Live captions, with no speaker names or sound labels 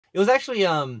it was actually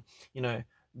you know,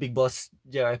 Big Boss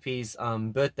JYP's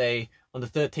birthday on the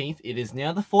 13th. It is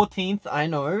now the 14th. I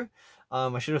know.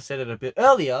 I should have said it a bit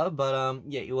earlier, but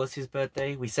yeah, it was his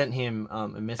birthday. We sent him a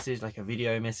message, like a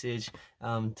video message,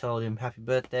 told him happy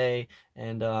birthday,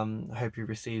 and I hope he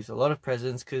receives a lot of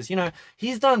presents because you know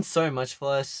he's done so much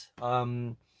for us.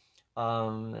 You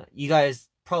guys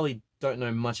probably don't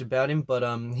know much about him, but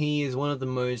he is one of the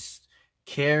most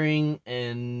caring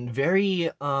and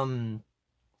very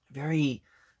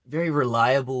very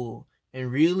reliable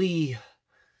and really,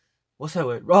 what's that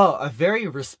word? Oh, a very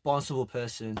responsible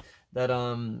person that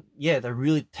yeah, that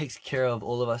really takes care of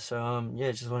all of us. So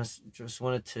yeah, just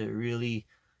wanted to really,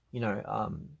 you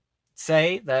know,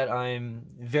 say that I'm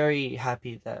very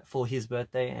happy that for his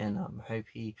birthday, and hope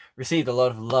he received a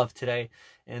lot of love today.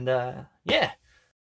 And yeah,